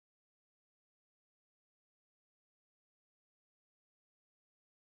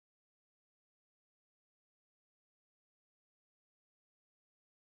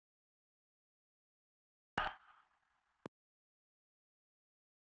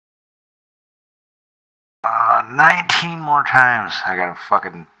19 more times. I gotta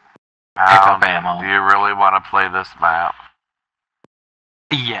fucking pick up ammo. Do you really want to play this map?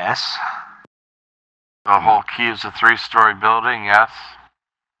 Yes. The whole key is a 3-story building, yes?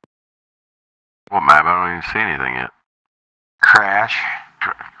 What map? I don't even see anything yet. Crash.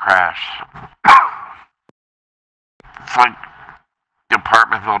 Crash. It's like the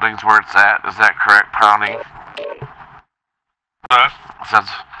apartment buildings where it's at. Is that correct, Pounding? I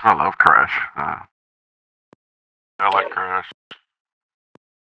love Crash. I like Crash.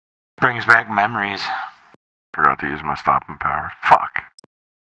 Brings back memories. Forgot to use my stopping power. Fuck.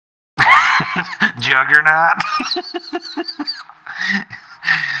 Juggernaut.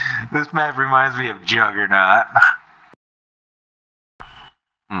 This map reminds me of Juggernaut.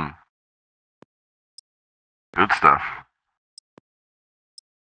 Good stuff.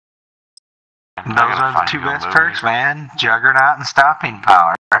 Those are the two best perks, man. Juggernaut and stopping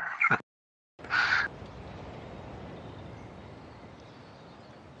power.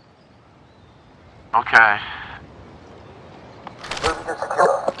 Okay.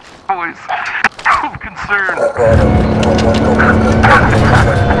 Always so concerned.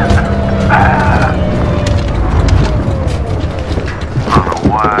 I don't know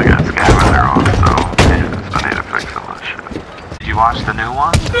why I got scavenger on, so yeah, I need to fix some of this shit. Did you watch the new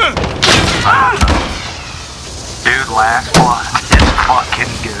one? Dude, Last Blood is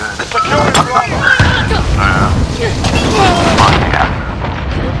fucking good.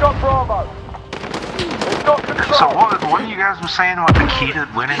 We've got Bravo. So what are you guys were saying? What the key to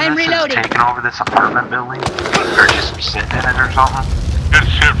winning this is taking over this apartment building? Or just sitting in it or something? Good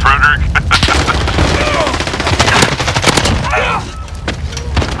shit, Frederick.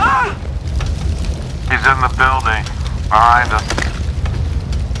 He's in the building. Behind us.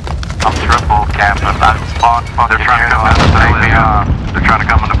 I'm triple camping. I'm spawned fucking. They're trying to come in the back alley. They're trying to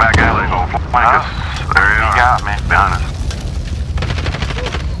come in the back alley. There you are. Got me. Behind us.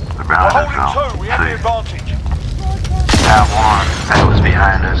 They're behind us now. We're holding 2. We have the advantage. That one. That was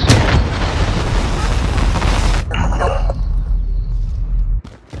behind us.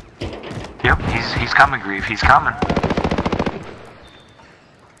 Yep, he's coming, Grief. He's coming.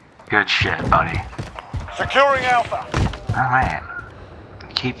 Good shit, buddy. Securing Alpha. Oh man.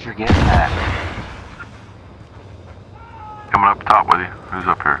 Keep forgetting that. Coming up top with you. Who's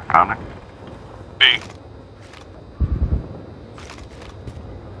up here? Pounding? Me.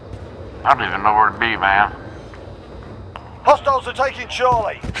 I don't even know where to be, man. Hostiles are taking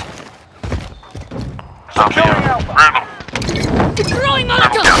Charlie. Securing Alpha. Randall. Throwing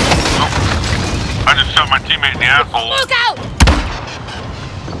Molotov! I just shot my teammate in the asshole. Smoke out!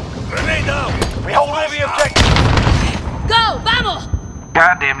 Grenade down. We hold all the objectives. Go, vamos!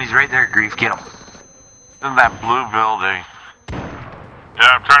 God damn, he's right there, Grief. Get him. In that blue building.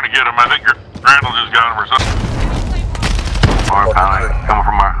 Yeah, I'm trying to get him. I think Randall just got him or something. More pounding. Coming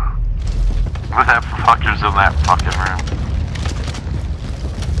from our... What that fucker's in that fucking room?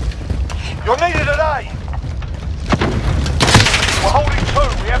 You're needed at A. We're holding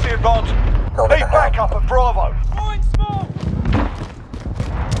 2. We have the advantage. Need backup at Bravo. Throwing smoke.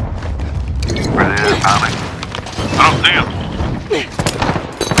 Where they at, pounding? I don't see him.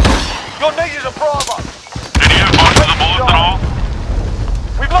 You're needed at Bravo. Did he have boxes of bullets at all?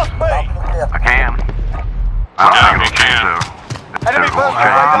 We've lost B. I can. I don't think he can. Enemy personal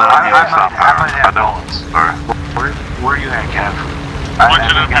I don't. Sorry. Where are you at, Kev? Punch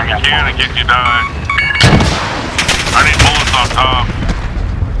it up if you can in case you die. I need bullets on top.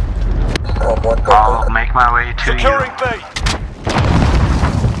 I'll make my way to Securing you. B.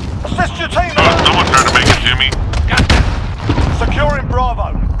 Assist your team. Someone tried to make it to me. Securing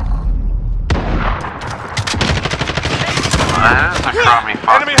Bravo. That is a crummy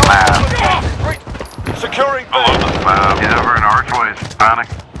fucking map. Securing B. I love this map. He's over in Archways. Panic.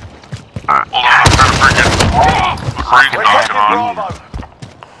 Alright. Hold on, I'm trying to freaking freeze We're knock taking on. Bravo.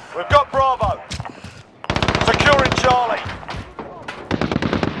 We've got Bravo. Securing Charlie.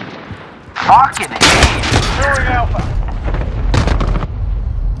 Fucking A. Securing Alpha.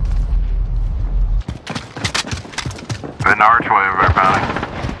 In the archway over there, Panic.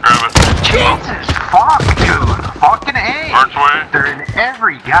 Grab it. Jesus fuck, dude. Fucking A. Archway. They're in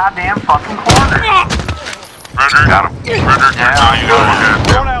every goddamn fucking corner. Frederick. Got him. Frederick, Yeah. you got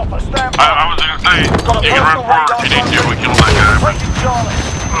him. On Alpha, stand by. I was gonna say, you can run forward if you need to. We kill that guy. Taking Charlie.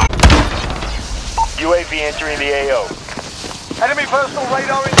 UAV entering the AO. Enemy personal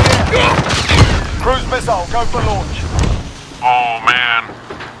radar in the air. Cruise missile, go for launch. Oh man.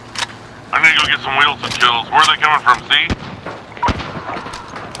 I need to go get some Wilson kills. Where are they coming from, see?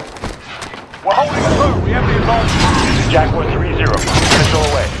 We're holding 2. We have the advantage. Jaguar 3-0. Missile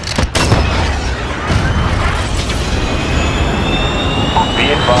away.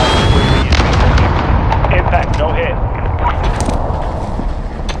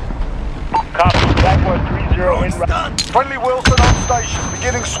 Friendly Wilson on station,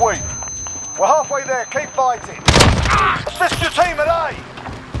 beginning sweep. We're halfway there, keep fighting. Assist your team at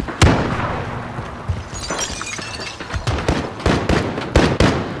A!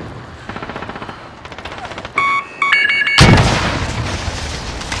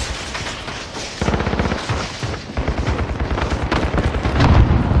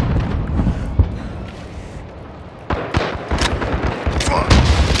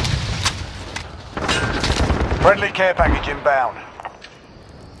 Friendly care package inbound.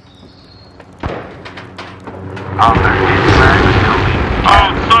 Oh, they're inside the building. Oh,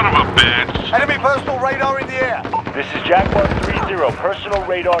 son of a bitch! Enemy personal radar in the air. This is Jack 130. Personal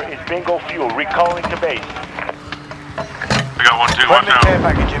radar is bingo fuel. Recalling to base. I got one too, watch Friendly care out.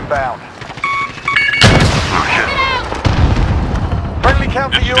 package inbound. Oh shit. Friendly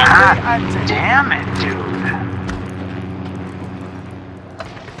counter UAV God active. damn it, dude.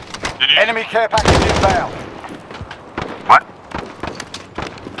 Did you? Enemy care package inbound. What?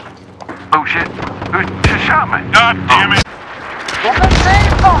 Oh shit. Who just shot me? God damn it! Get the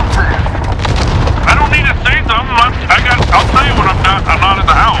safe something! I don't need to say something. I'll tell you when I'm not in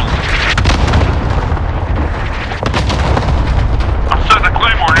the house. I'm setting a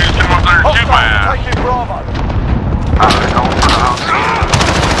claymore and he's gonna come up there and shoot my Hostile ass. taking Bravo. Alright, going for the house.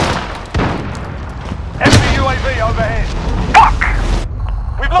 Enemy UAV overhead. Fuck!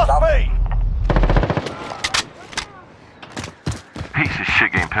 We've lost B. Piece of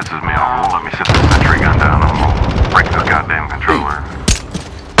shit game pisses me off. Won't let me set the sentry gun down. I'm gonna break this goddamn controller.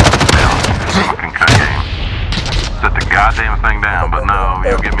 Fucking cut game. Set the goddamn thing down, but no,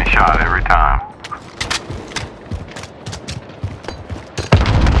 you'll get me shot every time.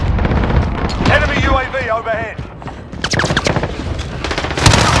 Enemy UAV overhead.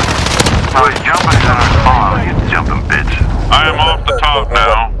 Oh, he's jumping down the spawn. You jumping, bitch. I am off the top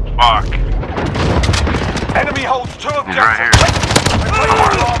now. Fuck. Enemy holds two objectives. He's right here.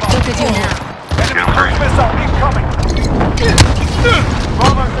 Look at you now. Enemy cruise missile incoming.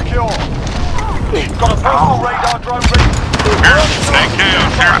 Bravo secure. Got a personal radar drone ready. Hey,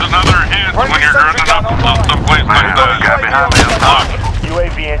 Chaos, here's another hint when you're running up someplace like Man, there's a guy that. behind me up top.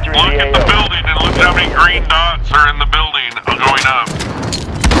 UAV entering Look the at the AO. building and look how many green dots are in the building going up.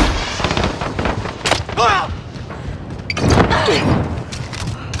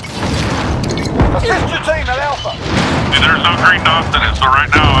 Assist your team at Alpha. See, there's no green dots in it, so right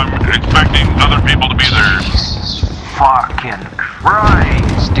now I'm expecting other people to be there. Jesus fucking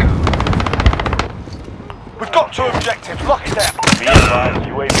Christ, dude. We've got two objectives. Lock it down. Be advised,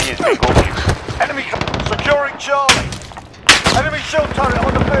 UAV is bingo fuel. Enemy securing Charlie. Enemy shield turret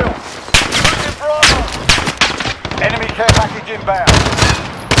on the field. Losing Bravo. Enemy care package inbound.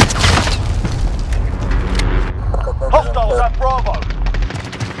 Hostiles at Bravo.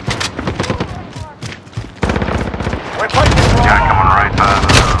 We're taking Bravo. Guy coming right side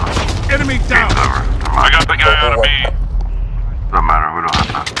of the Enemy game's down. over. I got the guy out of B. Doesn't matter, we don't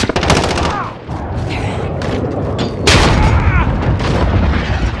have to.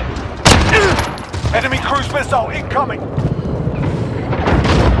 Enemy cruise missile incoming.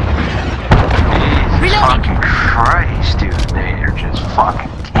 Jesus fucking Christ, dude. They're just fucking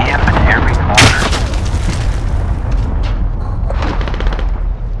camping every corner.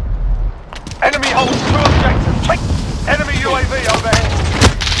 Enemy holds two objectives. Take enemy UAV overhead.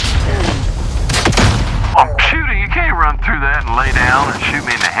 I'm shooting, you can't run through that and lay down and shoot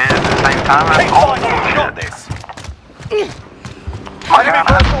me in the head at the same time. That's Keep all fighting. We got bullshit. this. My Enemy God, I have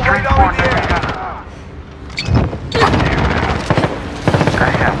personal three, radar four in the air.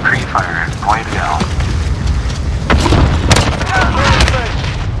 They have pre-fire. Way to go.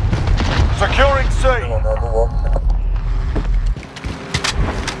 Securing C.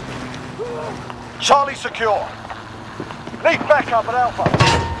 Charlie secure. Need backup at Alpha.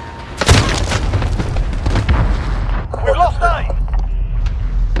 We've lost A.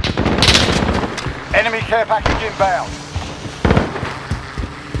 Enemy care package inbound.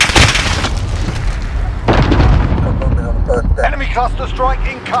 Enemy cluster strike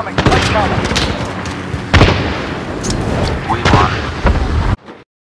incoming. Take cover. We won.